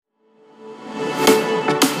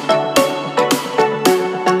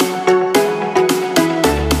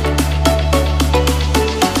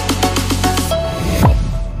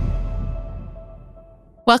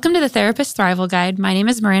Welcome to the Therapist Thrival Guide. My name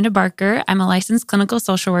is Miranda Barker. I'm a licensed clinical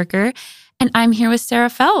social worker, and I'm here with Sarah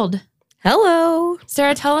Feld. Hello.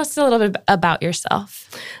 Sarah, tell us a little bit about yourself.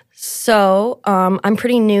 So I'm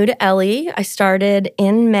pretty new to Ellie. I started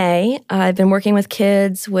in May. I've been working with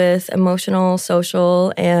kids with emotional,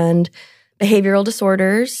 social, and behavioral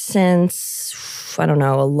disorders since, a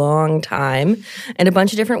long time in a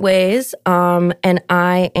bunch of different ways. And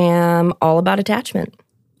I am all about attachment.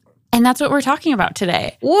 And that's what we're talking about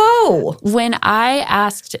today. Whoa. When I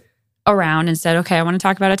asked around and said, okay, I want to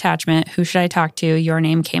talk about attachment, who should I talk to? Your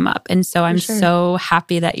name came up. And so I'm so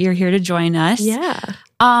happy that you're here to join us. Yeah.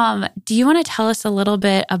 Do you want to tell us a little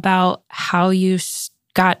bit about how you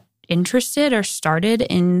got interested or started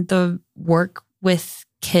in the work with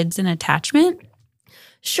kids and attachment?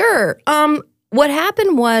 Sure. What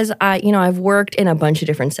happened was, I've worked in a bunch of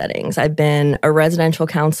different settings. I've been a residential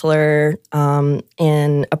counselor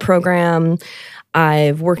in a program.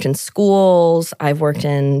 I've worked in schools. I've worked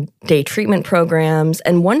in day treatment programs.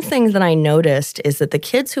 And one thing that I noticed is that the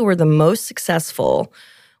kids who were the most successful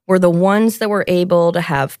were the ones that were able to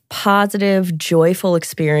have positive, joyful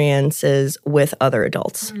experiences with other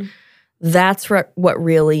adults. Mm. That's what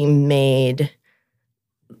really made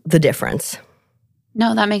the difference.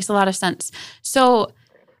 No, that makes a lot of sense. So,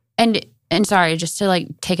 and sorry, just to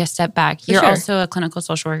take a step back, you're also a clinical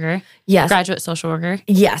social worker. Yes. Graduate social worker.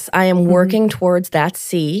 Yes, I am working towards that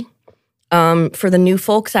C. For the new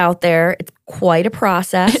folks out there, it's quite a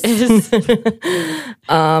process. It is.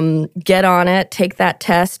 Get on it, take that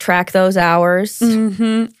test, track those hours.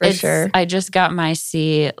 Mm-hmm. For sure. I just got my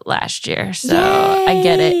C last year, so Yay! I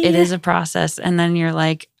get it. It is a process. And then you're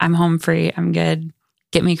like, I'm home free, I'm good.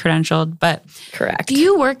 Get me credentialed. But correct. Do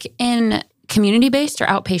you work in community-based or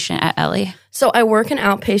outpatient at Ellie? So I work in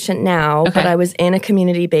outpatient now, but I was in a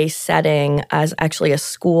community-based setting as actually a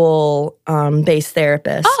school-based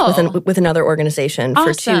therapist with another organization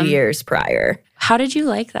for 2 years prior. How did you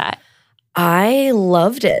like that? I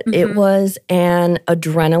loved it. Mm-hmm. It was an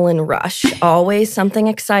adrenaline rush. Always something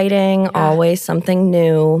exciting, always something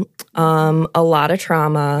new, a lot of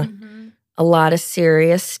trauma, a lot of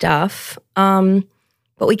serious stuff.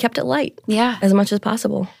 But we kept it light as much as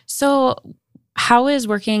possible. So how is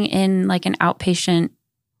working in an outpatient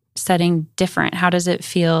setting different? How does it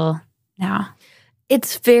feel now?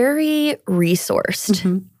 It's very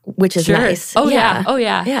resourced, which is nice. Oh, yeah. Oh,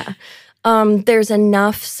 yeah. Yeah. There's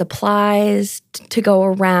enough supplies to go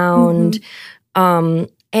around.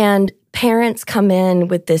 And parents come in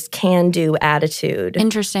with this can-do attitude.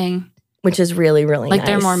 Interesting. Which is really, really nice.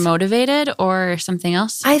 They're more motivated or something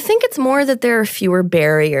else? I think it's more that there are fewer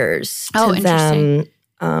barriers to them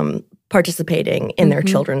participating in their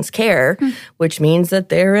children's care, which means that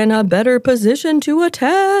they're in a better position to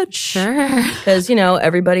attach. Sure. Because,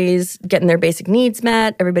 everybody's getting their basic needs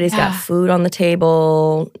met. Everybody's got food on the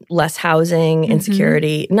table, less housing,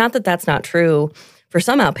 insecurity. Not that that's not true for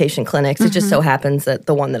some outpatient clinics. It just so happens that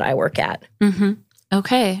the one that I work at.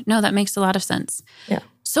 Okay. No, that makes a lot of sense. Yeah.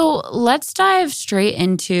 So let's dive straight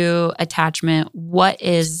into attachment.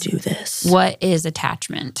 Let's do this. What is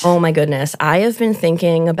attachment? Oh my goodness. I have been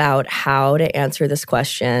thinking about how to answer this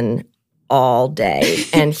question all day.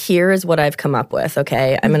 And here is what I've come up with,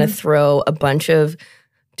 okay? I'm going to throw a bunch of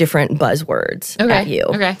different buzzwords at you.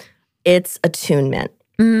 Okay. It's attunement.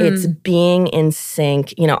 It's being in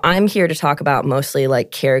sync. I'm here to talk about mostly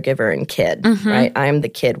caregiver and kid, right? I'm the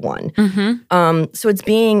kid one. So it's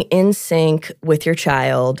being in sync with your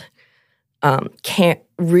child,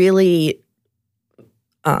 really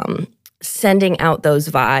sending out those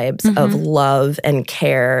vibes of love and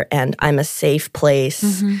care, and I'm a safe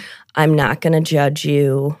place. I'm not going to judge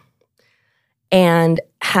you. And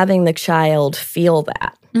having the child feel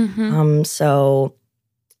that. So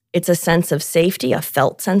it's a sense of safety, a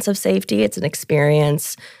felt sense of safety. It's an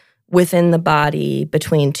experience within the body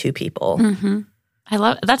between two people. I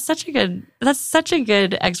love that's such a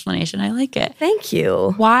good explanation. I like it. Thank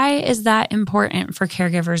you. Why is that important for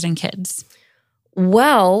caregivers and kids?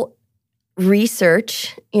 Well,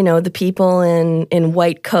 research, the people in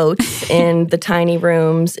white coats in the tiny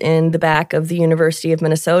rooms in the back of the University of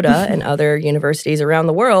Minnesota and other universities around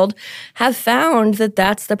the world have found that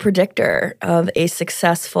that's the predictor of a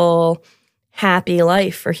successful, happy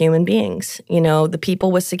life for human beings. The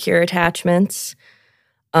people with secure attachments,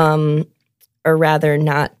 or rather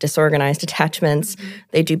not disorganized attachments,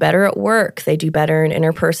 they do better at work. They do better in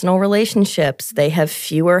interpersonal relationships. They have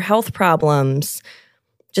fewer health problems.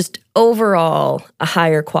 Just overall, a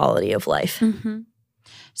higher quality of life.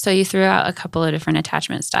 So you threw out a couple of different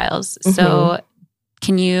attachment styles. So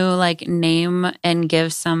can you like name and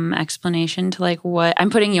give some explanation to like what I'm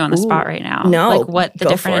putting you on the spot right now? No, like what the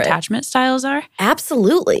different attachment styles are?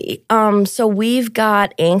 Absolutely. So we've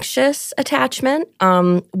got anxious attachment,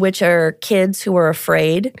 which are kids who are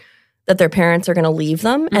afraid that their parents are going to leave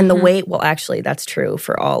them. And the way, well, actually, that's true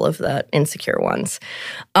for all of the insecure ones.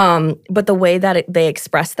 But the way that they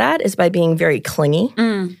express that is by being very clingy.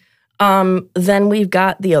 Then we've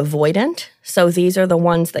got the avoidant. So these are the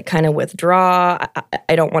ones that kind of withdraw.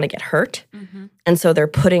 I don't want to get hurt. And so they're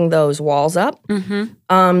putting those walls up. And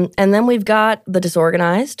then we've got the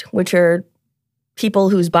disorganized, which are people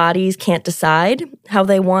whose bodies can't decide how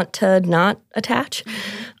they want to not attach.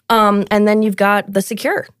 And then you've got the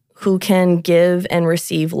secure, who can give and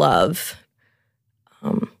receive love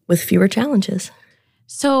with fewer challenges.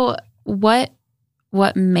 So what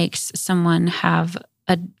makes someone have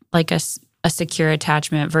a secure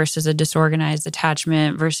attachment versus a disorganized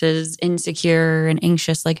attachment versus insecure and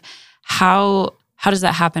anxious? Like how does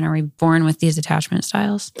that happen? Are we born with these attachment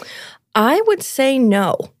styles? I would say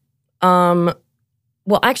no.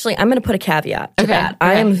 Well, actually, I'm going to put a caveat to that.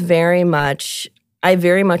 Okay. I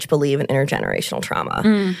very much believe in intergenerational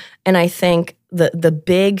trauma. And I think the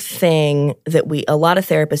big thing that a lot of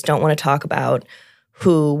therapists don't want to talk about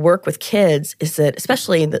who work with kids is that,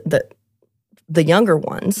 especially the younger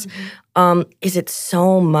ones, is it's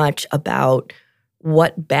so much about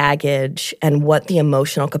what baggage and what the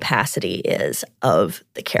emotional capacity is of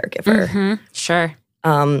the caregiver. Sure.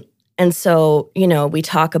 And so, we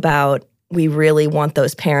talk about we really want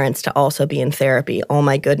those parents to also be in therapy. Oh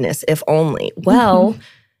my goodness, if only. Well,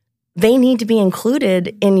 they need to be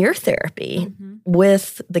included in your therapy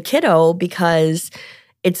with the kiddo because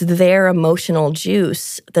it's their emotional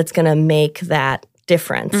juice that's going to make that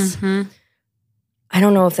difference. I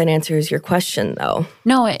don't know if that answers your question, though.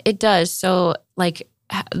 No, it does. So, like,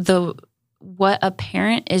 what a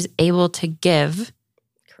parent is able to give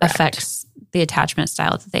affects the attachment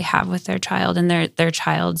style that they have with their child and their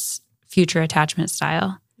child's future attachment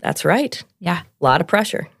style. That's right. Yeah. A lot of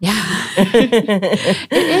pressure. Yeah.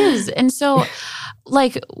 It is. And so,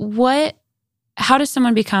 like, how does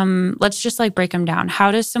someone become, let's just like break them down.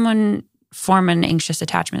 How does someone form an anxious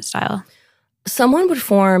attachment style? Someone would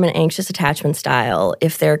form an anxious attachment style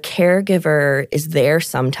if their caregiver is there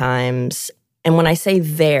sometimes. And when I say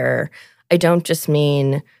there, I don't just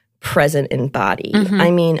mean present in body.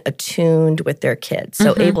 I mean attuned with their kids.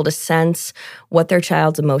 So able to sense what their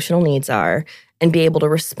child's emotional needs are and be able to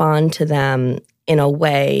respond to them in a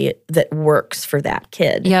way that works for that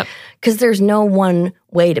kid. Yep. Because there's no one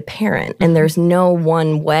way to parent and there's no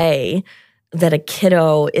one way that a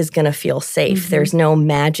kiddo is going to feel safe. There's no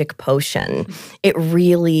magic potion. It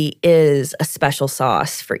really is a special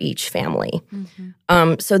sauce for each family.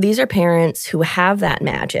 So these are parents who have that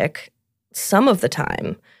magic some of the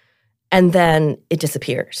time, and then it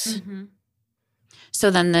disappears.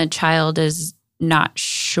 So then the child is not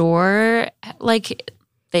sure, like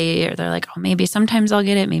they're like, oh, maybe sometimes I'll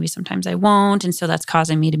get it, maybe sometimes I won't. And so that's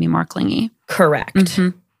causing me to be more clingy. Correct.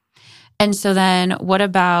 And so then what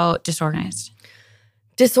about disorganized?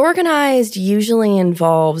 Disorganized usually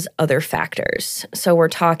involves other factors. So we're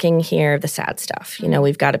talking here the sad stuff.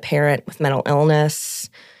 We've got a parent with mental illness.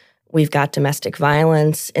 We've got domestic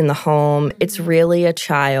violence in the home. It's really a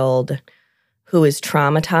child who is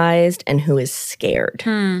traumatized and who is scared.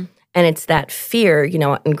 And it's that fear,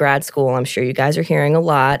 in grad school, I'm sure you guys are hearing a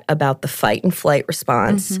lot about the fight and flight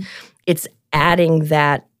response. It's adding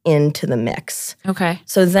that into the mix. Okay.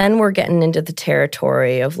 So then we're getting into the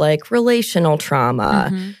territory of like relational trauma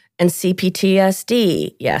and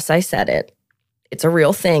CPTSD. Yes, I said it. It's a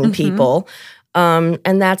real thing, people.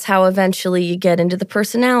 And that's how eventually you get into the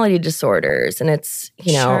personality disorders. And it's,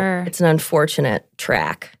 it's an unfortunate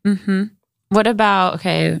track. What about,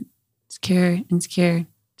 okay, secure, insecure,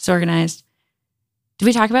 disorganized. Did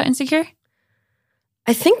we talk about insecure?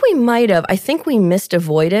 I think we might have. I think we missed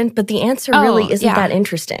avoidant, but the answer really isn't that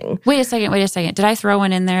interesting. Wait a second. Did I throw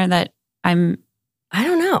one in there that I don't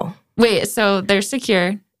know. Wait, so there's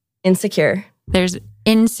secure. Insecure. There's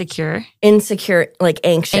insecure. Insecure, like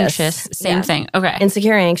anxious. Anxious, same thing. Okay.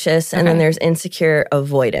 Insecure, anxious, and then there's insecure,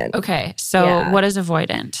 avoidant. Okay, so what is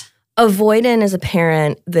avoidant? Avoidant is a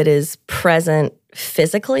parent that is present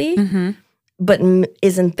physically, but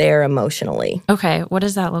isn't there emotionally. Okay, what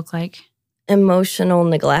does that look like? Emotional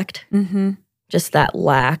neglect. Just that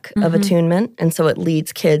lack of attunement. And so it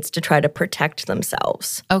leads kids to try to protect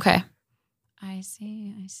themselves. Okay. I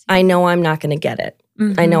see. I know I'm not going to get it.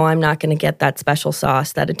 I know I'm not going to get that special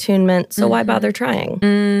sauce, that attunement. So why bother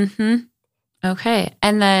trying? Okay.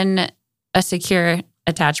 And then a secure,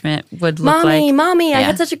 attachment would look like. Mommy, I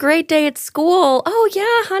had such a great day at school. Oh,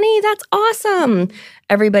 yeah, honey, that's awesome.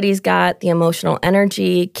 Everybody's got the emotional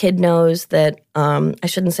energy. Kid knows that, I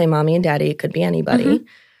shouldn't say mommy and daddy, it could be anybody.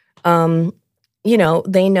 You know,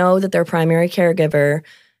 they know that their primary caregiver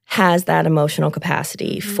has that emotional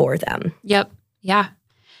capacity for them. Yep. Yeah.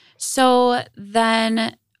 So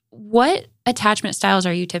then what attachment styles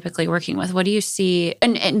are you typically working with? What do you see?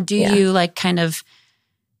 And do you like kind of,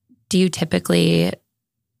 do you typically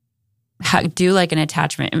do like an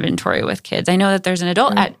attachment inventory with kids? I know that there's an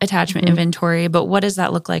adult attachment inventory, but what does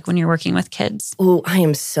that look like when you're working with kids? Oh, I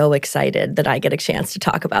am so excited that I get a chance to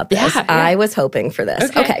talk about this. Yeah. I was hoping for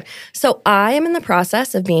this. Okay. So I am in the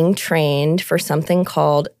process of being trained for something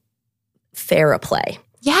called TheraPlay.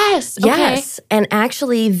 Yes. Okay. Yes. And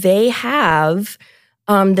actually they have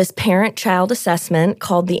this parent-child assessment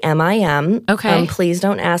called the MIM. Okay. Please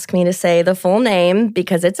don't ask me to say the full name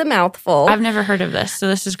because it's a mouthful. I've never heard of this, so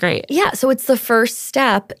this is great. Yeah, so it's the first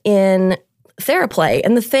step in TheraPlay.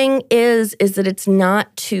 And the thing is that it's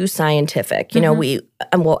not too scientific. You know,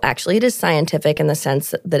 well, actually it is scientific in the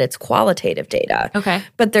sense that it's qualitative data. Okay.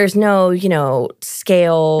 But there's no, you know,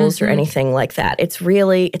 scales or anything like that. It's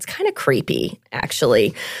kind of creepy,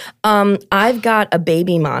 actually. I've got a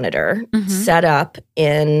baby monitor set up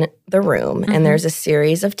in the room, and there's a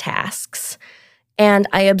series of tasks. And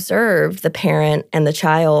I observe the parent and the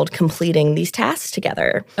child completing these tasks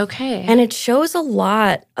together. Okay. And it shows a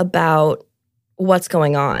lot about what's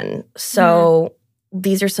going on. So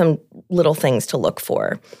these are some little things to look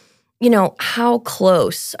for. You know, how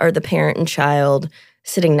close are the parent and child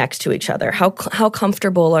sitting next to each other? How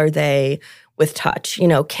comfortable are they with touch? You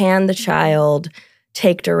know, can the child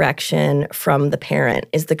take direction from the parent?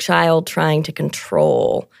 Is the child trying to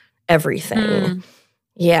control everything?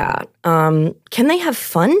 Yeah. Can they have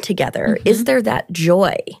fun together? Is there that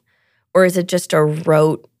joy? Or is it just a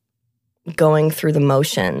rote going through the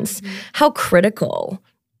motions? How critical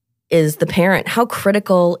is the parent? How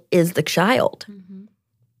critical is the child?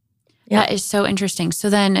 That is so interesting.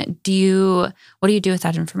 So then what do you do with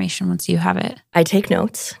that information once you have it? I take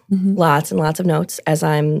notes, lots and lots of notes as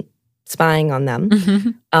I'm spying on them.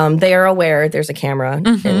 They are aware there's a camera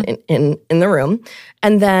in the room.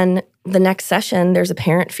 And then the next session, there's a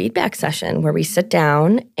parent feedback session where we sit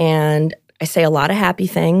down and I say a lot of happy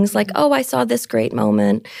things like, oh, I saw this great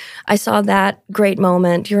moment. I saw that great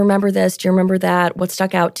moment. Do you remember this? Do you remember that? What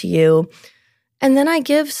stuck out to you? And then I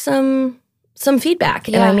give some feedback.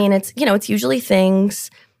 And I mean, it's usually things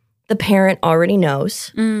the parent already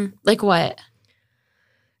knows. Like what?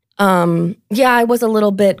 I was a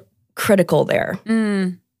little bit critical there.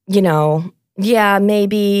 You know,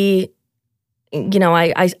 maybe, you know,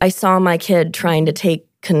 I saw my kid trying to take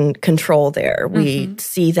control there. We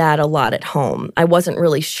see that a lot at home. I wasn't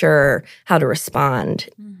really sure how to respond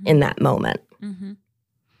in that moment.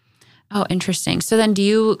 Oh, interesting. So then do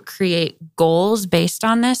you create goals based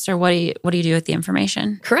on this, or what do you do with the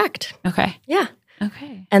information? Correct. Okay. Yeah.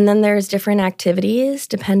 Okay. And then there's different activities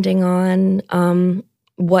depending on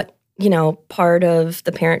what, you know, part of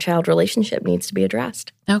the parent-child relationship needs to be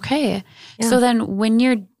addressed. Okay. Yeah. So then when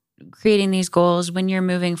you're creating these goals, when you're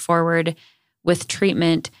moving forward with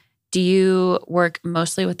treatment, do you work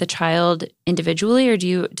mostly with the child individually, or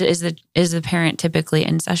is the parent typically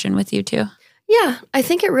in session with you too? Yeah, I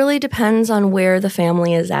think it really depends on where the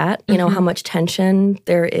family is at, you know, how much tension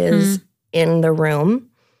there is in the room.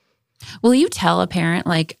 Will you tell a parent,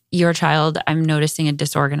 like, your child, I'm noticing a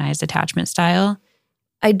disorganized attachment style?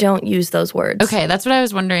 I don't use those words. Okay, that's what I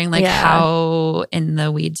was wondering, like how in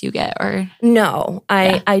the weeds you get, or? No,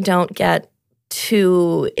 I don't get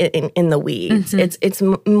too in the weeds. It's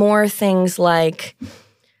more things like,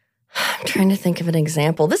 I'm trying to think of an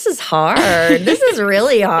example. This is hard. This is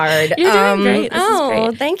really hard. You're doing great. This is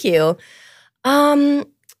great. Thank you. I'm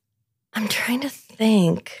trying to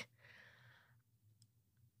think.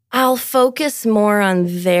 I'll focus more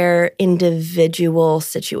on their individual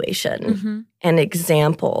situation and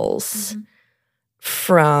examples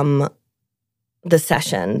from the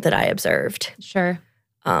session that I observed. Sure.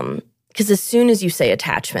 Because as soon as you say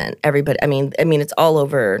attachment, everybody, I mean, it's all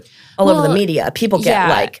over the media. People get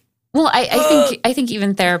like, well, I think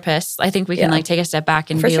even therapists, I think we can like take a step back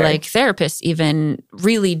and be like, therapists even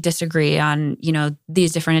really disagree on, you know,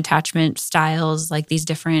 these different attachment styles, like these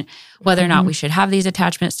different, whether or not we should have these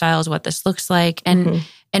attachment styles, what this looks like, and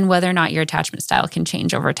whether or not your attachment style can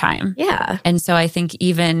change over time. Yeah. And so I think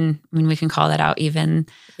we can call that out even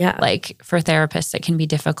like for therapists, it can be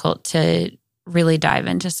difficult to really dive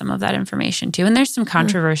into some of that information too. And there's some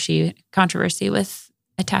controversy with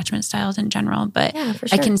attachment styles in general, but for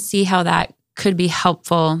sure. I can see how that could be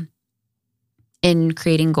helpful in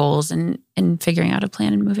creating goals and figuring out a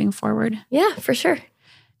plan and moving forward. Yeah, for sure.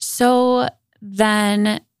 So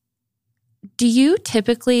then, do you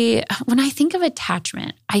typically, when I think of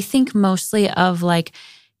attachment, I think mostly of like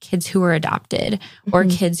kids who were adopted or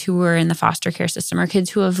kids who were in the foster care system or kids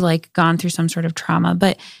who have like gone through some sort of trauma.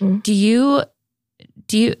 But do you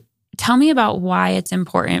tell me about why it's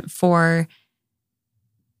important for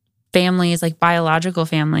families, like biological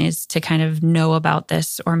families, to kind of know about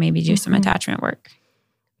this or maybe do some attachment work?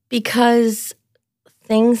 Because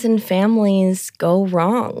things in families go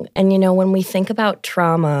wrong. And, when we think about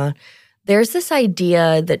trauma, there's this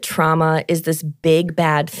idea that trauma is this big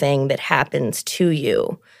bad thing that happens to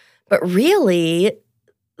you. But really,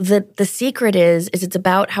 the secret is it's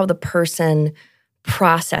about how the person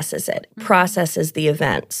processes it, processes the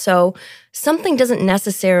event. So something doesn't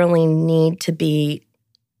necessarily need to be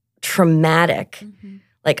traumatic,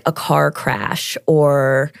 like a car crash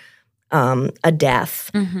or a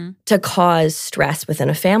death, to cause stress within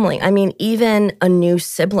a family. I mean, even a new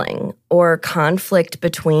sibling or conflict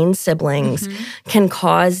between siblings can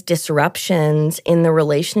cause disruptions in the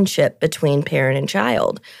relationship between parent and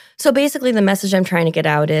child. So basically, the message I'm trying to get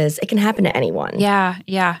out is it can happen to anyone.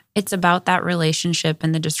 Yeah. It's about that relationship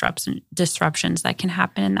and the disruptions that can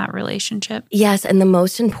happen in that relationship. Yes, and the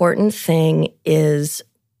most important thing is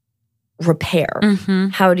repair.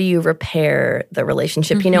 How do you repair the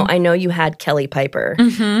relationship? I know you had Kelly Piper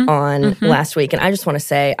on last week, and I just want to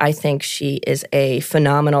say I think she is a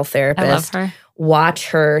phenomenal therapist. I love her. Watch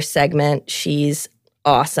her segment. She's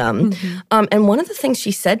awesome. And one of the things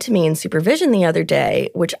she said to me in supervision the other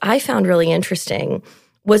day, which I found really interesting,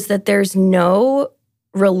 was that there's no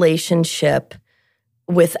relationship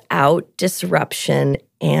without disruption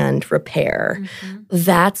and repair.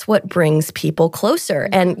 That's what brings people closer.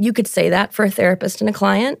 And you could say that for a therapist and a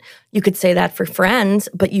client. You could say that for friends,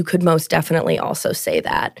 but you could most definitely also say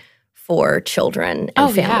that for children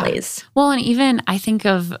and families. Yeah. Well, and even I think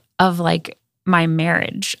of like my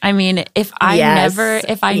marriage. I mean, if I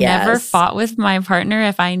never fought with my partner,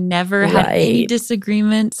 if I never had any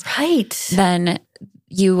disagreements, then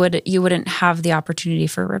you wouldn't have the opportunity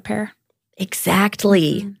for repair.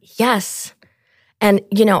 Exactly. Yes. And,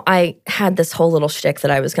 I had this whole little shtick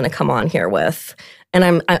that I was going to come on here with.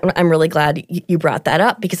 And I'm really glad you brought that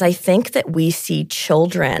up, because I think that we see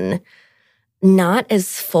children not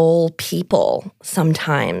as full people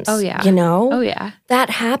sometimes. Oh, yeah. Oh, yeah.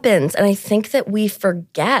 That happens. And I think that we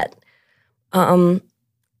forget that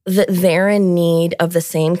they're in need of the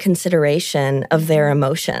same consideration of their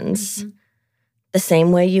emotions, the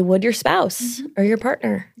same way you would your spouse or your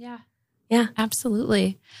partner. Yeah.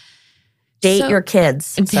 Absolutely. Date your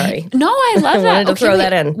kids. Sorry. No, I love that. I wanted to throw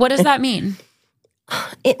that in. What does that mean?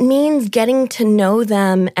 It means getting to know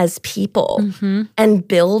them as people and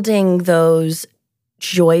building those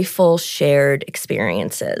joyful shared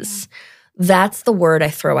experiences. That's the word I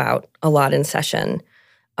throw out a lot in session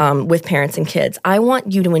with parents and kids. I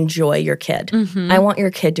want you to enjoy your kid. I want your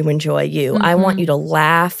kid to enjoy you. I want you to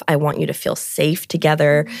laugh. I want you to feel safe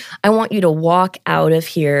together. I want you to walk out of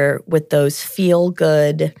here with those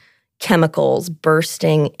feel-good chemicals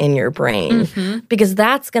bursting in your brain, because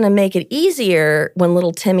that's going to make it easier when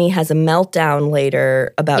little Timmy has a meltdown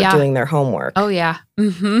later about doing their homework. Oh, yeah.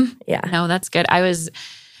 Yeah. No, that's good. I have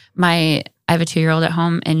a 2-year-old at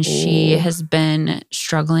home, and she has been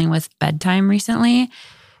struggling with bedtime recently.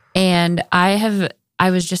 And I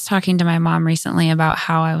was just talking to my mom recently about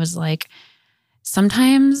how I was like,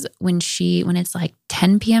 sometimes when it's like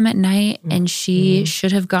 10 p.m. at night and she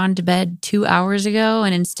should have gone to bed 2 hours ago,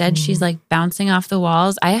 and instead she's like bouncing off the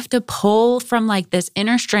walls, I have to pull from like this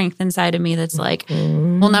inner strength inside of me that's like,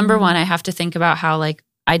 well, number one, I have to think about how like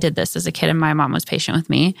I did this as a kid and my mom was patient with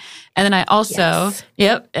me. And then I also,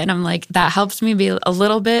 and I'm like, that helps me be a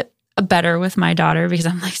little bit better with my daughter, because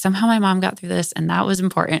I'm like, somehow my mom got through this and that was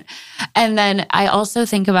important. And then I also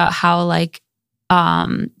think about how like,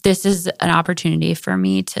 this is an opportunity for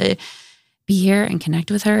me to be here and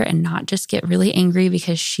connect with her and not just get really angry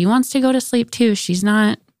because she wants to go to sleep too. She's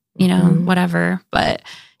not, whatever, but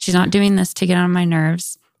she's not doing this to get on my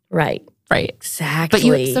nerves. Right. Exactly.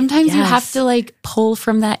 But sometimes you have to like pull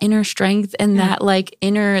from that inner strength and that like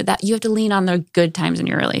that you have to lean on the good times in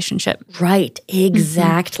your relationship. Right.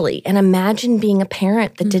 Exactly. And imagine being a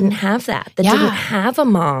parent that didn't have that didn't have a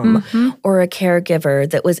mom or a caregiver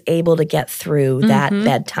that was able to get through that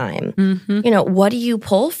bedtime. What do you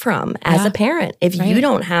pull from as a parent if you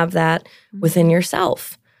don't have that within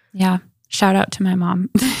yourself? Yeah. Shout out to my mom.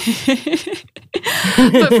 But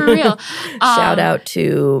for real. Shout out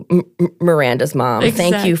to Miranda's mom.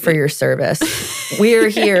 Exactly. Thank you for your service. We're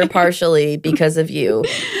here partially because of you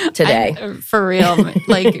today. For real.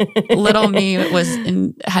 Like little me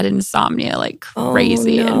had insomnia like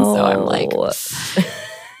crazy. Oh, no. And so I'm like,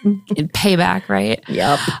 payback, right?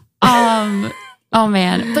 Yep. Oh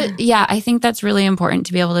man. But yeah, I think that's really important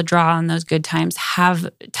to be able to draw on those good times. Have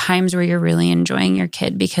times where you're really enjoying your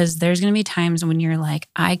kid, because there's going to be times when you're like,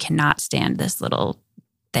 I cannot stand this little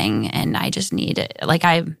thing and I just need it.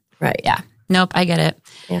 Right. Yeah. Nope, I get it.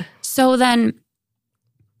 Yeah. So then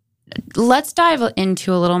let's dive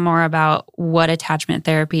into a little more about what attachment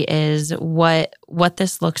therapy is, what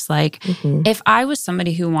this looks like. Mm-hmm. If I was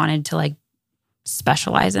somebody who wanted to like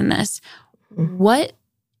specialize in this, what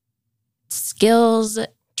skills,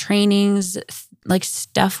 trainings, like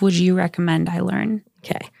stuff would you recommend I learn?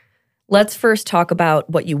 Okay. Let's first talk about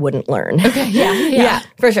what you wouldn't learn. Okay. Yeah,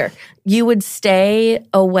 for sure. You would stay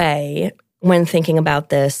away when thinking about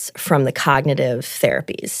this from the cognitive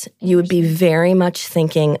therapies. You would be very much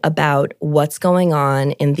thinking about what's going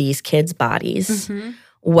on in these kids' bodies,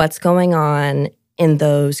 what's going on in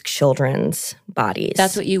those children's bodies.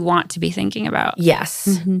 That's what you want to be thinking about. Yes.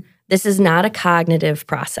 Mm-hmm. This is not a cognitive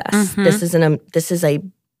process. This is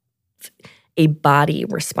a body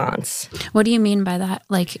response. What do you mean by that?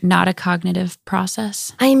 Like not a cognitive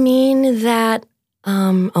process? I mean that,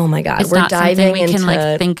 oh my God, It's we're not diving something we into can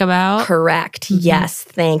like think about. Correct. Yes,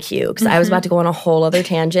 thank you. Because I was about to go on a whole other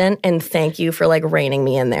tangent, and thank you for like reining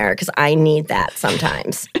me in there, because I need that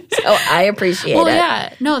sometimes. So I appreciate it.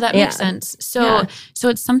 Yeah, no, that makes sense. So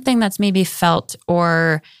it's something that's maybe felt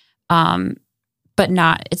or, but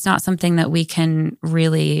it's not something that we can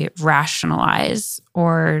really rationalize,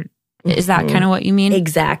 or is that kind of what you mean?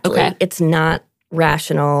 Exactly. Okay. It's not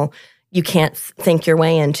rational. You can't think your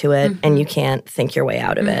way into it, and you can't think your way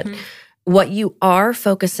out of it. What you are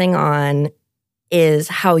focusing on is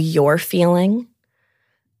how you're feeling,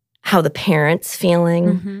 how the parent's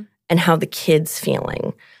feeling, and how the kid's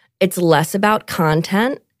feeling. It's less about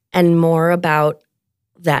content and more about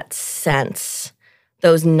that sense,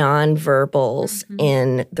 those nonverbals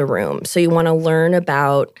in the room. So you want to learn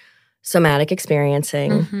about somatic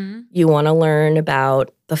experiencing. You want to learn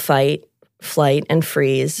about the fight, flight, and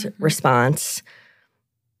freeze response.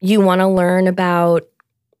 You want to learn about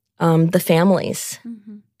the families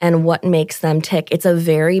and what makes them tick. It's a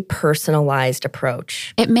very personalized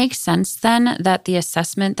approach. It makes sense then that the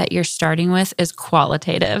assessment that you're starting with is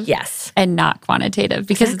qualitative. Yes. And not quantitative,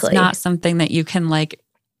 because Exactly. it's not something that you can like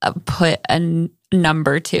put a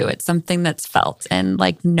number to. It's something that's felt and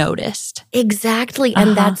like noticed. Exactly.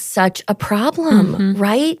 And that's such a problem,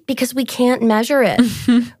 right? Because we can't measure it.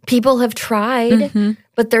 People have tried,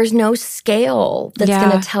 but there's no scale that's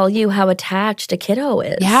going to tell you how attached a kiddo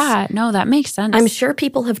is. Yeah, no, that makes sense. I'm sure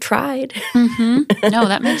people have tried. No,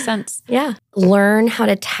 that makes sense. Yeah. Learn how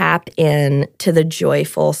to tap in to the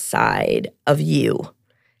joyful side of you.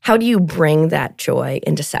 How do you bring that joy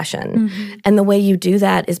into session? And the way you do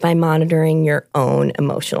that is by monitoring your own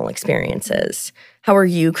emotional experiences. How are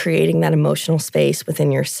you creating that emotional space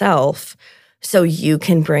within yourself so you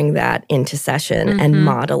can bring that into session and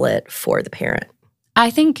model it for the parent? I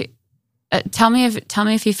think, tell me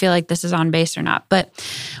if you feel like this is on base or not. But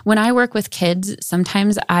when I work with kids,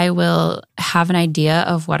 sometimes I will have an idea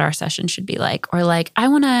of what our session should be like, or like, I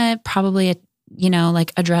want to probably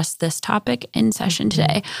like address this topic in session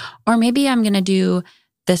today. Or maybe I'm going to do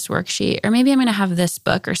this worksheet, or maybe I'm going to have this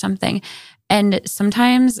book or something. And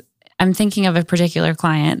sometimes I'm thinking of a particular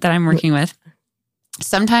client that I'm working with.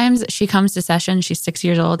 Sometimes she comes to session, she's 6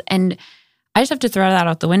 years old, and I just have to throw that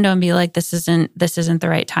out the window and be like, this isn't the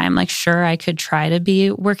right time. Like, sure, I could try to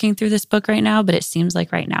be working through this book right now, but it seems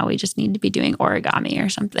like right now we just need to be doing origami or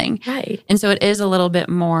something. Right. And so it is a little bit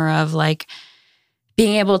more of like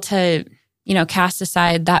being able to cast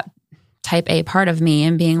aside that type A part of me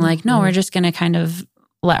and being like, no, we're just going to kind of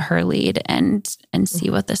let her lead and see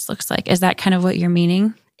what this looks like. Is that kind of what you're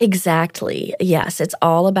meaning? Exactly. Yes. It's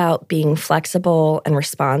all about being flexible and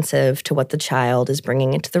responsive to what the child is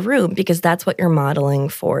bringing into the room, because that's what you're modeling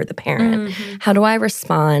for the parent. How do I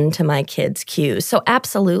respond to my kid's cues? So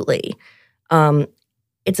absolutely,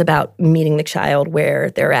 it's about meeting the child where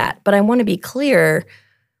they're at. But I want to be clear,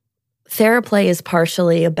 TheraPlay is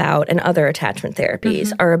partially about, and other attachment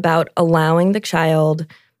therapies are about allowing the child,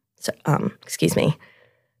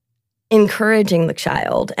 encouraging the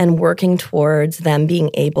child and working towards them being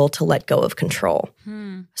able to let go of control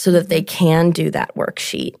so that they can do that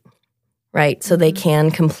worksheet, right? So they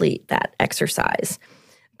can complete that exercise.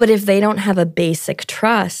 But if they don't have a basic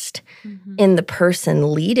trust in the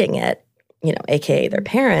person leading it, AKA their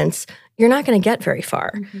parents, you're not going to get very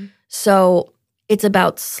far. So it's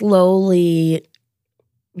about slowly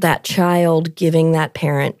that child giving that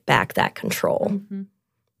parent back that control.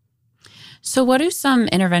 So what do some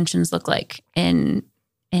interventions look like in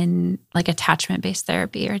like attachment-based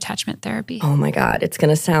therapy or attachment therapy? Oh my God, it's going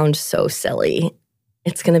to sound so silly.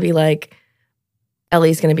 It's going to be like,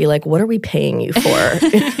 Ellie's going to be like, what are we paying you for?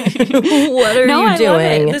 What are you doing?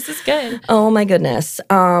 Love it. This is good. Oh my goodness.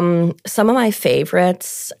 Some of my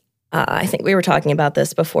favorites, I think we were talking about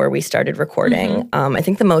this before we started recording. I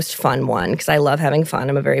think the most fun one, because I love having fun,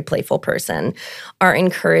 I'm a very playful person, are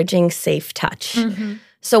encouraging safe touch.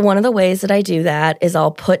 So one of the ways that I do that is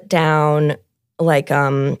I'll put down like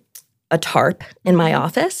a tarp in my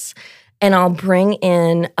office, and I'll bring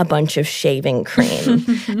in a bunch of shaving cream.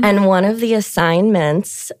 And one of the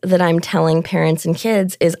assignments that I'm telling parents and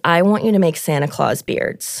kids is I want you to make Santa Claus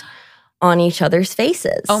beards on each other's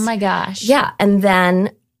faces. Oh my gosh. Yeah. And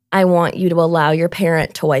then I want you to allow your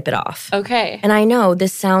parent to wipe it off. Okay. And I know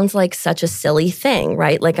this sounds like such a silly thing,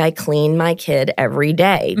 right? Like I clean my kid every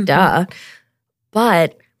day, duh.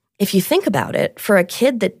 But if you think about it, for a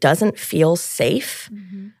kid that doesn't feel safe,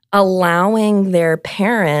 allowing their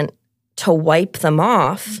parent to wipe them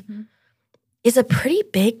off is a pretty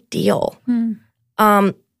big deal.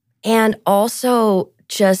 And also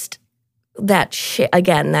just that,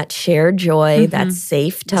 that shared joy, that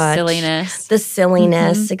safe touch. The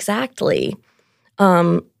silliness, exactly.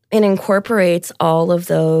 It incorporates all of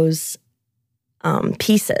those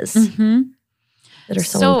pieces that are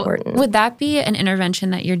so important. Would that be an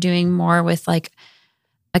intervention that you're doing more with like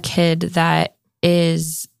a kid that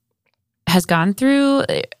has gone through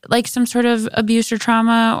like some sort of abuse or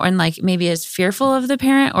trauma, and like maybe is fearful of the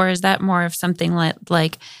parent? Or is that more of something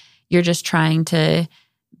like you're just trying to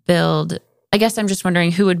build? I guess I'm just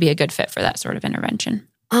wondering who would be a good fit for that sort of intervention.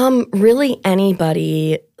 Really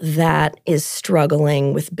anybody that is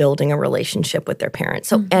struggling with building a relationship with their parents.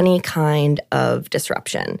 So any kind of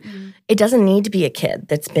disruption. It doesn't need to be a kid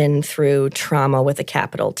that's been through trauma with a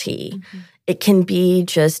capital T. It can be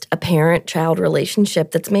just a parent-child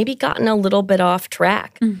relationship that's maybe gotten a little bit off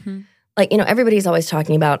track. Like, everybody's always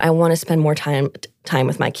talking about, I want to spend more time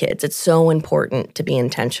with my kids. It's so important to be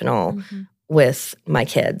intentional with my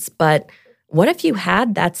kids. But what if you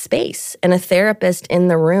had that space and a therapist in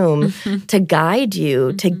the room to guide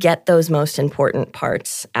you to get those most important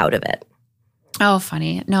parts out of it? Oh,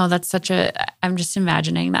 funny. No, that's I'm just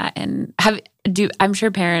imagining that. And I'm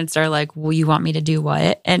sure parents are like, well, you want me to do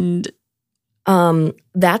what? And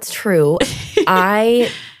that's true. I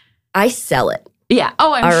sell it. Yeah.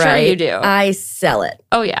 Oh, I'm sure you do. I sell it.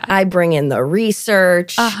 Oh, yeah. I bring in the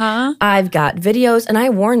research. I've got videos, and I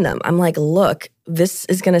warn them. I'm like, look, this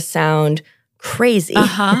is going to sound crazy.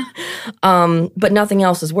 But nothing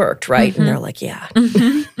else has worked, right? And they're like, yeah.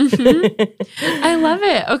 I love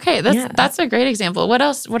it. Okay, that's a great example. What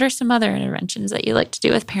else? What are some other interventions that you like to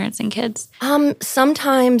do with parents and kids?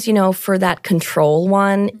 Sometimes, for that control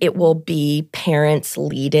one, it will be parents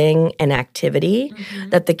leading an activity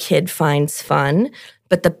that the kid finds fun,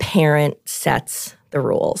 but the parent sets the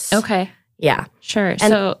rules. Okay. Yeah. Sure. And,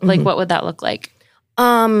 so, what would that look like?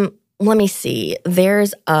 Let me see.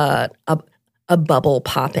 There's a bubble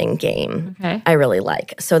popping game I really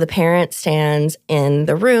like. So the parent stands in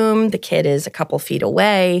the room. The kid is a couple feet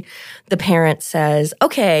away. The parent says,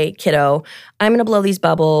 okay, kiddo, I'm going to blow these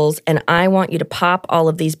bubbles, and I want you to pop all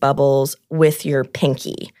of these bubbles with your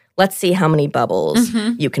pinky. Let's see how many bubbles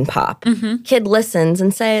you can pop. Kid listens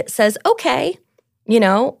and says, okay,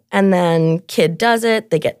 and then kid does it.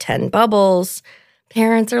 They get 10 bubbles.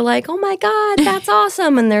 Parents are like, oh my God, that's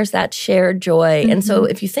awesome. And there's that shared joy. And so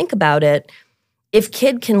if you think about it, if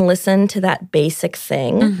kid can listen to that basic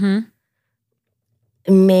thing,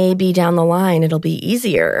 maybe down the line it'll be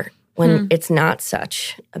easier when it's not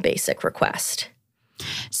such a basic request.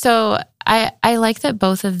 So I like that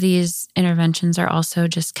both of these interventions are also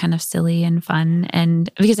just kind of silly and fun. And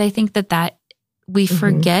because I think that we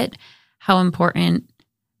forget how important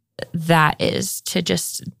that is to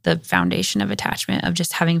just the foundation of attachment, of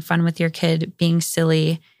just having fun with your kid, being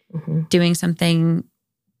silly, doing something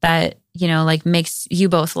that, makes you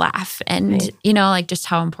both laugh, and, just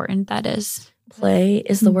how important that is. Play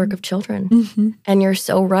is the work of children. And you're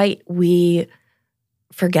so right. We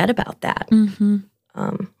forget about that.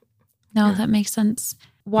 That makes sense.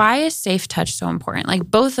 Why is safe touch so important?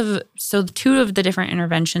 Two of the different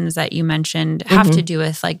interventions that you mentioned have to do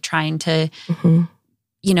with trying to,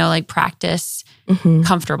 practice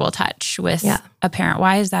comfortable touch with a parent.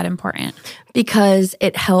 Why is that important? Because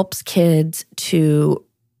it helps kids to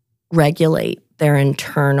regulate their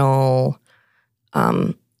internal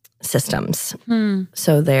systems.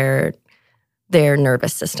 So their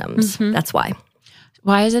nervous systems. That's why.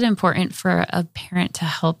 Why is it important for a parent to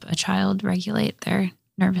help a child regulate their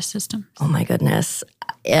nervous system? Oh my goodness.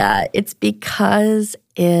 Yeah, it's because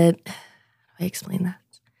how do I explain that?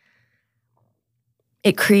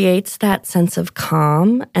 It creates that sense of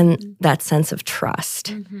calm and that sense of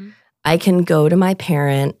trust. I can go to my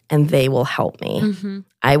parent and they will help me.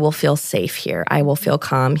 I will feel safe here. I will feel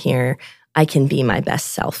calm here. I can be my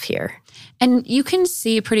best self here. And you can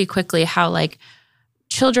see pretty quickly how like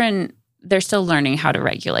children, they're still learning how to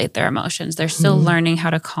regulate their emotions. They're still learning how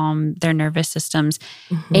to calm their nervous systems.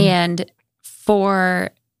 And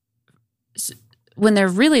when they're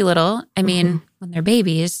really little, I mean, when they're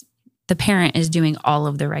babies, the parent is doing all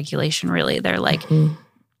of the regulation, really. They're like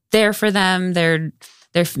there for them. They're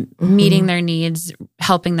meeting their needs,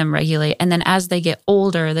 helping them regulate. And then as they get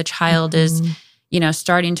older, the child is,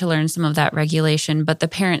 starting to learn some of that regulation, but the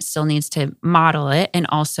parent still needs to model it and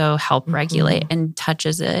also help regulate. And touch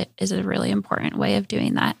is a really important way of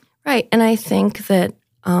doing that. Right. And I think that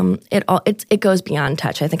it goes beyond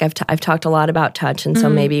touch. I think I've talked a lot about touch, and so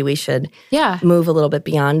maybe we should move a little bit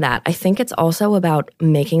beyond that. I think it's also about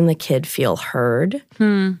making the kid feel heard,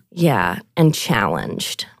 and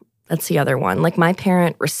challenged. That's the other one. Like my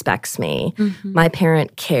parent respects me. My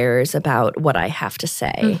parent cares about what I have to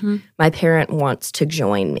say. My parent wants to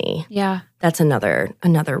join me. Yeah, that's another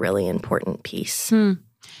really important piece. How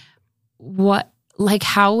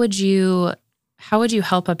would you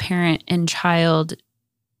help a parent and child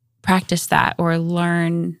practice that or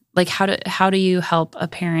learn, like how do you help a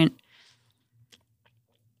parent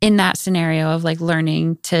in that scenario of like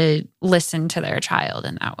learning to listen to their child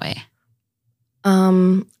in that way?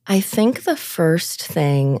 I think the first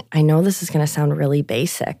thing, I know this is going to sound really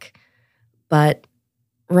basic, but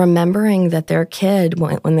remembering that their kid,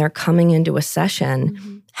 when they're coming into a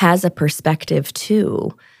session, has a perspective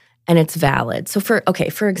too, and it's valid. So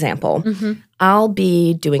for example, I'll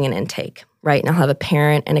be doing an intake, right? And I'll have a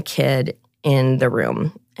parent and a kid in the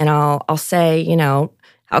room. And I'll say,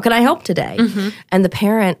 how can I help today? And the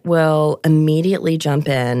parent will immediately jump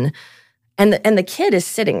in. And the kid is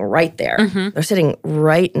sitting right there. They're sitting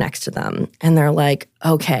right next to them. And they're like,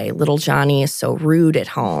 okay, little Johnny is so rude at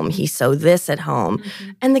home. He's so this at home.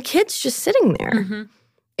 And the kid's just sitting there.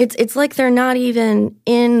 It's like they're not even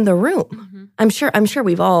in the room. I'm sure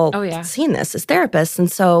we've all seen this as therapists.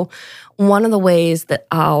 And so one of the ways that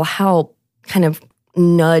I'll help kind of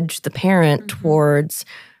nudge the parent towards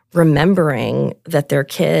remembering that their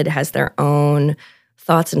kid has their own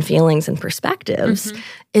thoughts and feelings and perspectives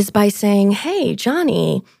is by saying, hey,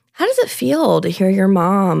 Johnny, how does it feel to hear your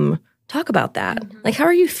mom talk about that? Like, how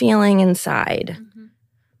are you feeling inside?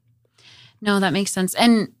 No, that makes sense.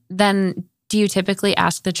 And then do you typically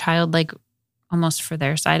ask the child like almost for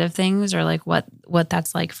their side of things or like what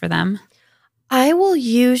that's like for them? I will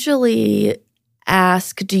usually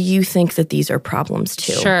ask, do you think that these are problems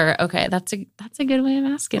too? Sure. Okay. That's a good way of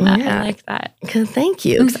asking that. I like that. Thank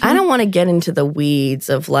you. 'Cause I don't want to get into the weeds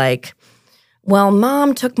of like, well,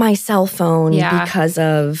 mom took my cell phone because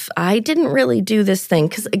of, I didn't really do this thing.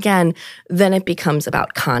 Because again, then it becomes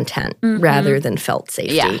about content rather than felt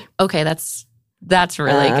safety. Yeah. Okay. That's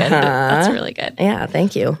really good. That's really good. Yeah.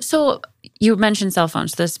 Thank you. So you mentioned cell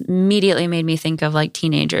phones. This immediately made me think of like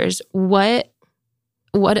teenagers. What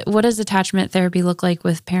does attachment therapy look like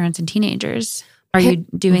with parents and teenagers? Are you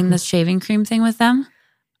doing this shaving cream thing with them?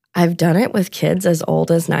 I've done it with kids as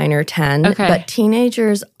old as 9 or 10, but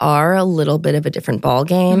teenagers are a little bit of a different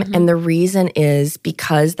ballgame. And the reason is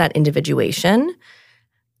because that individuation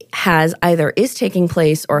is taking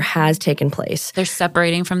place or has taken place. They're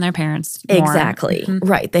separating from their parents more. Exactly.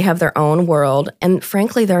 Right. They have their own world. And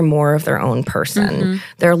frankly, they're more of their own person.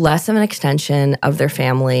 They're less of an extension of their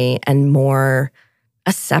family and more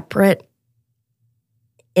a separate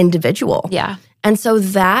individual. Yeah. And so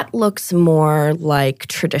that looks more like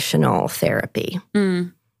traditional therapy.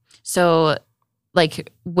 So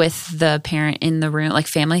like with the parent in the room, like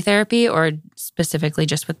family therapy or specifically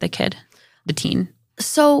just with the kid, the teen?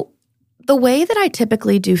 So the way that I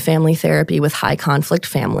typically do family therapy with high conflict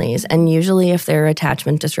families, and usually if there are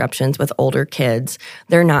attachment disruptions with older kids,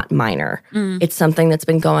 they're not minor. It's something that's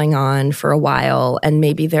been going on for a while, and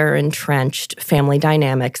maybe there are entrenched family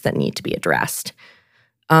dynamics that need to be addressed.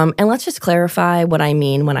 And let's just clarify what I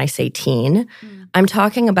mean when I say teen. I'm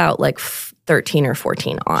talking about like 13 or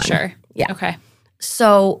 14 on. Sure. Yeah. Okay.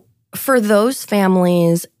 So for those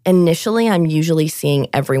families, initially I'm usually seeing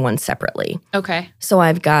everyone separately. Okay. So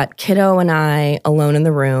I've got kiddo and I alone in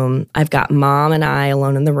the room. I've got mom and I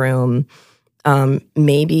alone in the room.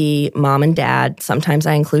 Maybe mom and dad. Sometimes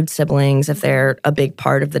I include siblings if they're a big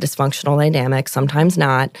part of the dysfunctional dynamic, sometimes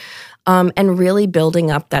not. And really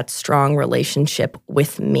building up that strong relationship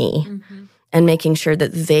with me and making sure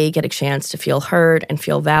that they get a chance to feel heard and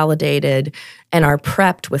feel validated and are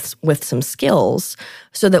prepped with some skills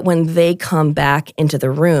so that when they come back into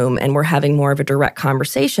the room and we're having more of a direct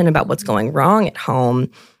conversation about what's going wrong at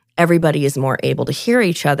home, everybody is more able to hear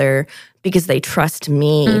each other because they trust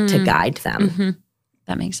me to guide them.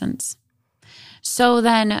 That makes sense. So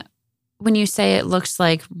then when you say it looks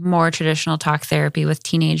like more traditional talk therapy with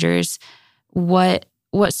teenagers, what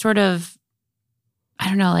sort of, I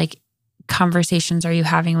don't know, like conversations are you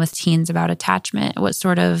having with teens about attachment? What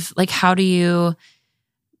sort of, like, how do you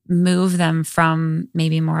move them from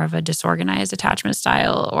maybe more of a disorganized attachment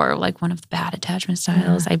style or like one of the bad attachment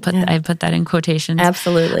styles? I put that in quotations.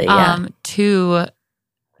 Absolutely. To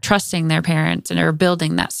trusting their parents and or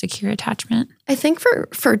building that secure attachment. I think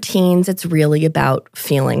for teens, it's really about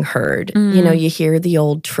feeling heard. You know, you hear the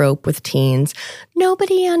old trope with teens,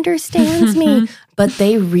 nobody understands me, but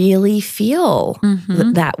they really feel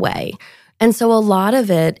that way. And so a lot of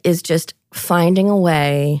it is just finding a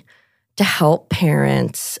way to help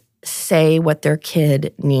parents say what their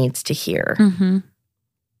kid needs to hear.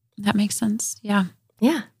 That makes sense. Yeah.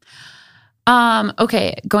 Yeah.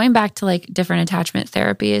 Okay, going back to like different attachment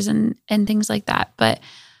therapies and things like that, but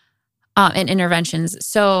and interventions.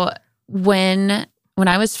 So when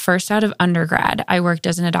I was first out of undergrad, I worked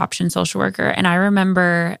as an adoption social worker, and I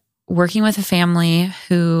remember working with a family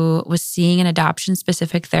who was seeing an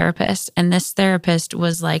adoption-specific therapist, and this therapist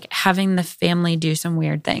was like having the family do some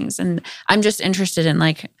weird things. And I'm just interested in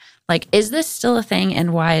like, is this still a thing,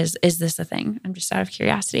 and why is this a thing? I'm just out of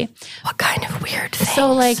curiosity. What kind of weird things?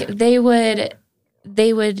 So like they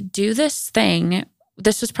would do this thing.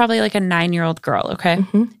 This was probably like a 9-year-old girl, okay?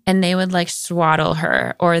 And they would like swaddle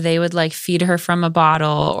her, or they would like feed her from a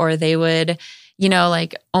bottle, or they would, you know,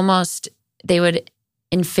 like almost they would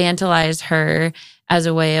infantilize her as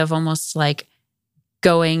a way of almost like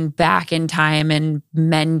going back in time and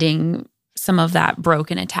mending some of that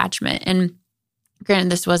broken attachment. And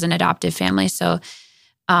granted, this was an adoptive family, so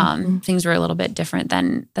things were a little bit different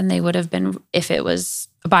than they would have been if it was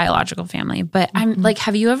a biological family. But I'm like,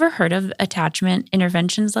 have you ever heard of attachment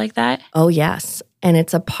interventions like that? Oh, yes. And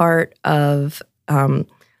it's a part of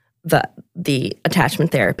the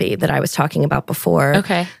attachment therapy that I was talking about before.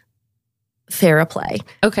 Okay. Theraplay.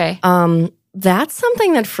 Okay. That's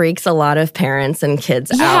something that freaks a lot of parents and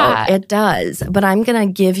kids out. It does. But I'm going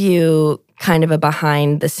to give you kind of a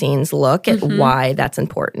behind the scenes look at why that's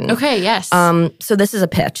important. Okay, yes. So this is a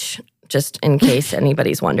pitch, just in case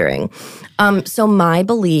anybody's wondering. So my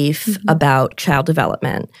belief about child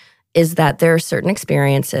development is that there are certain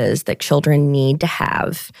experiences that children need to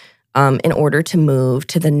have in order to move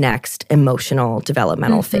to the next emotional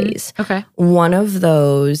developmental phase. Okay. One of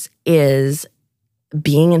those is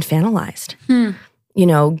being infantilized. You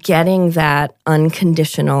know, getting that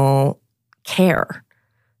unconditional care.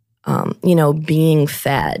 You know, being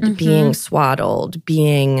fed, being swaddled,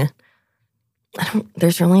 being,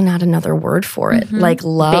 there's really not another word for it. Like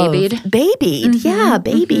love. Babied. Yeah,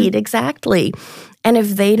 babied, exactly. And if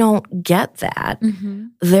they don't get that,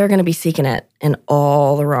 they're going to be seeking it in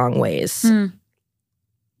all the wrong ways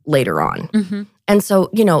later on. And so,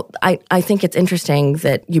 you know, I think it's interesting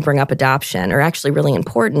that you bring up adoption, or actually really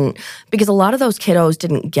important, because a lot of those kiddos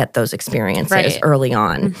didn't get those experiences early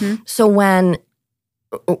on. So when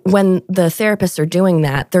the therapists are doing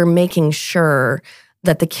that, they're making sure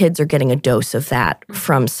that the kids are getting a dose of that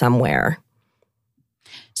from somewhere.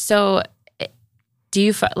 So do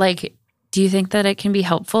you think that it can be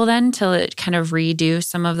helpful then to kind of redo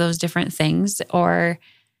some of those different things, or?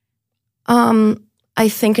 I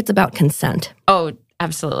think it's about consent. Oh,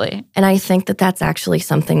 absolutely. And I think that that's actually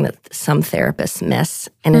something that some therapists miss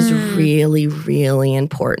and is really, really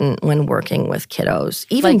important when working with kiddos,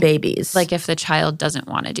 even babies. Like if the child doesn't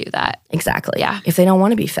want to do that. Exactly. Yeah. If they don't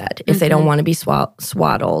want to be fed, if they don't want to be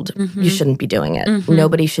swaddled, you shouldn't be doing it.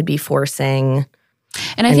 Nobody should be forcing.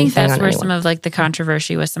 And I think that's where some of like the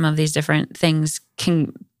controversy with some of these different things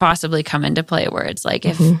can possibly come into play, where it's like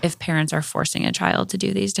if parents are forcing a child to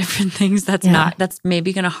do these different things, that's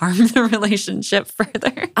maybe going to harm the relationship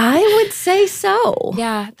further. I would say so.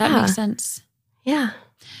 Yeah, that makes sense. Yeah.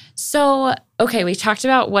 So, okay, we talked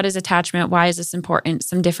about what is attachment, why is this important,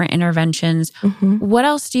 some different interventions. What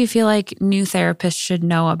else do you feel like new therapists should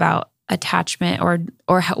know about attachment,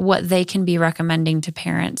 or what they can be recommending to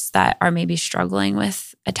parents that are maybe struggling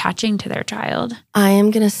with attaching to their child? I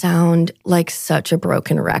am going to sound like such a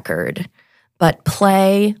broken record, But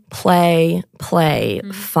play, play, play.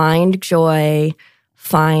 Find joy,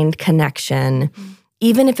 find connection,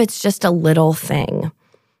 even if it's just a little thing.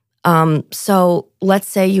 So let's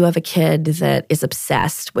say you have a kid that is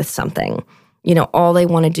obsessed with something. All they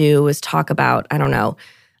want to do is talk about, I don't know,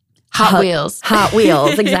 Hot Wheels. Hot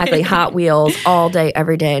Wheels, exactly. Hot Wheels all day,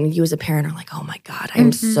 every day. And you as a parent are like, oh my God, I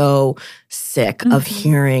am so sick of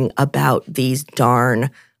hearing about these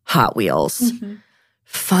darn Hot Wheels.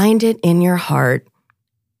 Find it in your heart,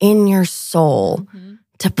 in your soul,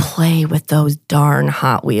 to play with those darn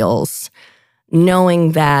Hot Wheels,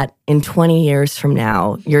 knowing that in 20 years from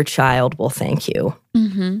now, your child will thank you.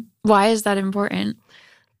 Why is that important?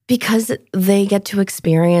 Because they get to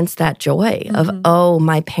experience that joy of, oh,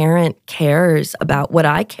 my parent cares about what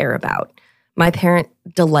I care about. My parent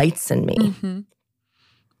delights in me.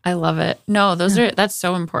 I love it. No, that's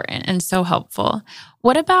so important and so helpful.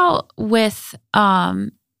 What about with, do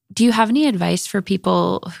you have any advice for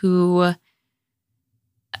people who,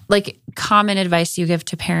 like common advice you give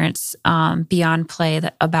to parents beyond play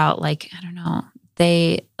about I don't know,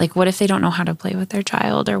 what if they don't know how to play with their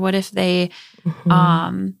child, or what if they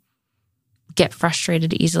get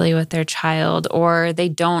frustrated easily with their child, or they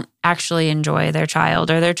don't actually enjoy their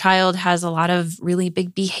child, or their child has a lot of really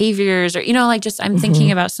big behaviors, or, I'm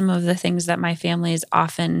thinking about some of the things that my families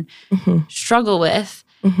often struggle with,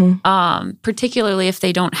 particularly if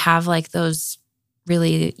they don't have those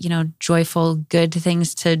really, joyful, good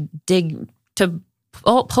things to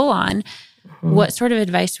pull on. What sort of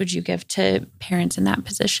advice would you give to parents in that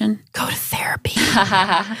position? Go to therapy.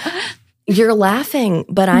 You're laughing,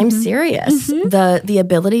 but I'm serious. The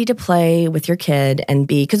ability to play with your kid and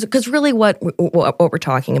be, because really what we're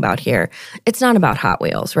talking about here, it's not about Hot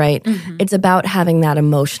Wheels, right? It's about having that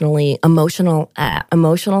emotional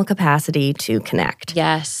capacity to connect.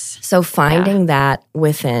 Yes. So finding that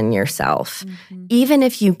within yourself, even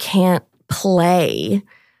if you can't play,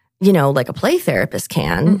 like a play therapist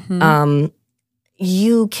can,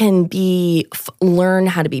 you can learn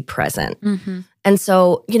how to be present. And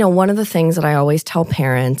so, one of the things that I always tell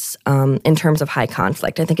parents in terms of high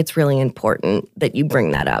conflict, I think it's really important that you bring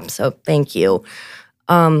that up. So thank you.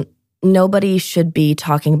 Nobody should be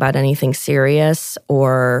talking about anything serious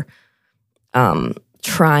or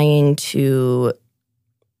trying to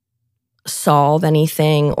solve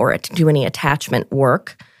anything or do any attachment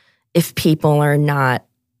work if people are not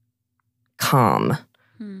calm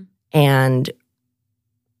and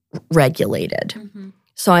regulated.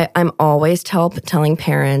 So I'm always telling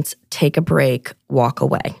parents, take a break, walk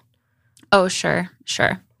away. Oh, sure.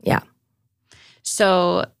 Yeah.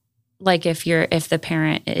 So if the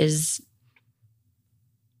parent is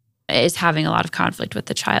having a lot of conflict with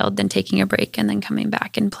the child, then taking a break and then coming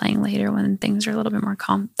back and playing later when things are a little bit more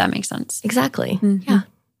calm. That makes sense. Exactly. Yeah.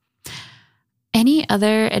 Any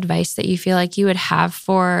other advice that you feel like you would have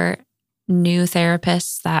for new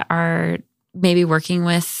therapists that are maybe working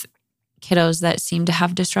with kiddos that seem to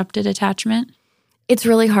have disrupted attachment? It's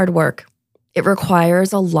really hard work. It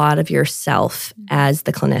requires a lot of yourself as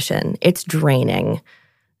the clinician. It's draining.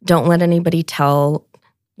 Don't let anybody tell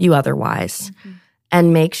you otherwise.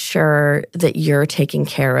 And make sure that you're taking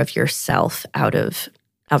care of yourself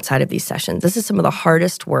outside of these sessions. This is some of the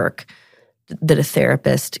hardest work that a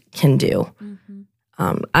therapist can do.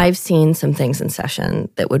 I've seen some things in session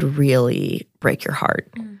that would really break your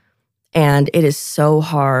heart. And it is so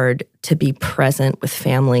hard to be present with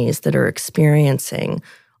families that are experiencing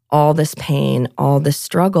all this pain, all this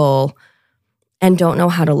struggle, and don't know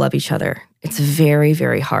how to love each other. It's very,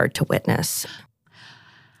 very hard to witness.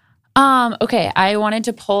 Okay, I wanted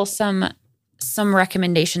to pull some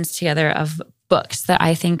recommendations together of books that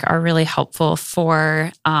I think are really helpful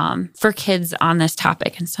for kids on this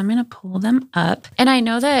topic. And so I'm going to pull them up. And I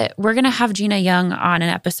know that we're going to have Gina Young on an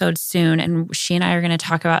episode soon, and she and I are going to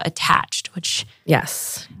talk about Attached, which...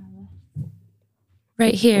 Yes.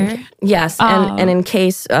 Right here. Yes. And in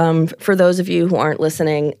case, for those of you who aren't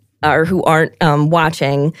listening or who aren't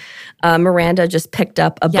watching, Miranda just picked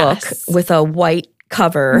up a book with a white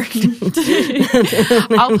cover.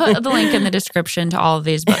 I'll put the link in the description to all of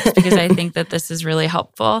these books because I think that this is really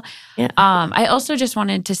helpful. Yeah. I also just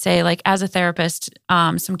wanted to say, as a therapist,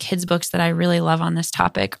 some kids' books that I really love on this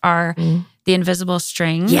topic are The Invisible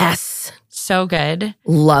String. Yes. So good.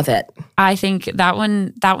 Love it. I think that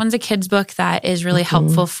one's a kid's book that is really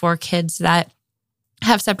helpful for kids that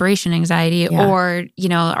have separation anxiety or,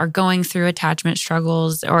 are going through attachment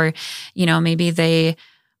struggles or, maybe they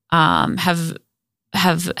have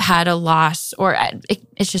have had a loss, or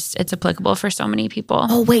it's applicable for so many people.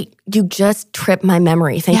 Oh, wait, you just tripped my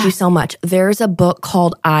memory. Thank you so much. There's a book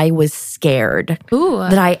called I Was Scared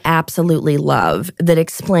that I absolutely love that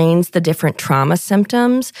explains the different trauma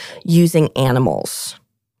symptoms using animals.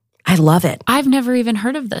 I love it. I've never even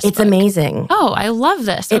heard of this. It's book. amazing. Oh, I love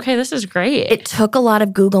this. Okay, this is great. It took a lot of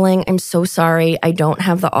Googling. I'm so sorry. I don't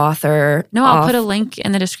have the author. No, I'll put a link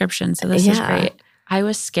in the description. So this is great. I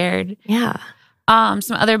Was Scared. Yeah.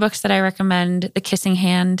 Some other books that I recommend, The Kissing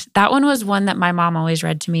Hand. That one was one that my mom always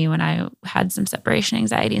read to me when I had some separation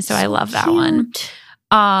anxiety. And so I love that one.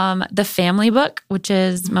 The Family Book, which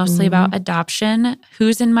is mostly about adoption.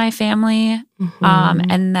 Who's in My Family?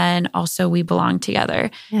 And then also We Belong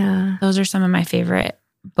Together. Yeah. Those are some of my favorite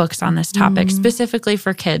books on this topic, specifically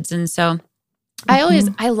for kids. And so I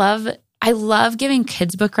love giving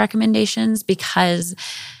kids book recommendations because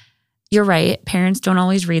you're right. Parents don't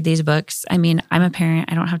always read these books. I mean, I'm a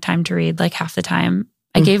parent. I don't have time to read like half the time.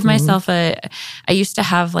 I gave myself I used to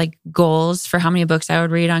have like goals for how many books I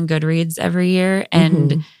would read on Goodreads every year.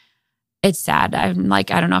 And it's sad. I'm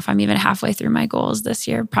like, I don't know if I'm even halfway through my goals this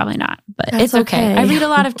year. Probably not, but it's okay. I read a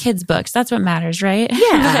lot of kids' books. That's what matters, right?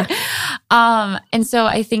 Yeah. And so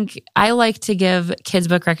I think I like to give kids'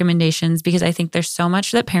 book recommendations because I think there's so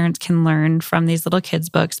much that parents can learn from these little kids'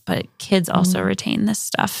 books, but kids also retain this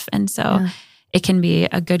stuff. And so it can be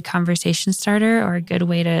a good conversation starter or a good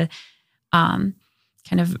way to kind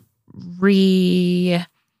of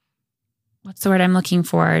what's the word I'm looking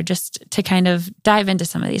for? Just to kind of dive into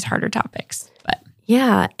some of these harder topics. But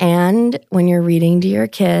yeah. And when you're reading to your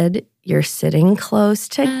kid, you're sitting close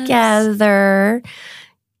together.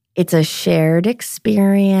 It's a shared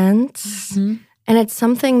experience. And it's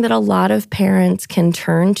something that a lot of parents can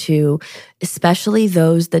turn to, especially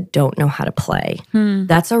those that don't know how to play.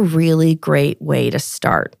 That's a really great way to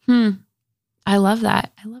start. I love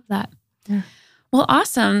that. Yeah. Well,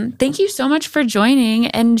 awesome. Thank you so much for joining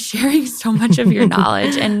and sharing so much of your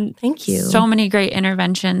knowledge and thank you. So many great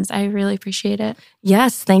interventions. I really appreciate it.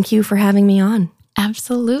 Yes, thank you for having me on.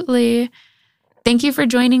 Absolutely. Thank you for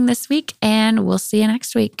joining this week, and we'll see you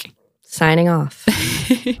next week. Signing off.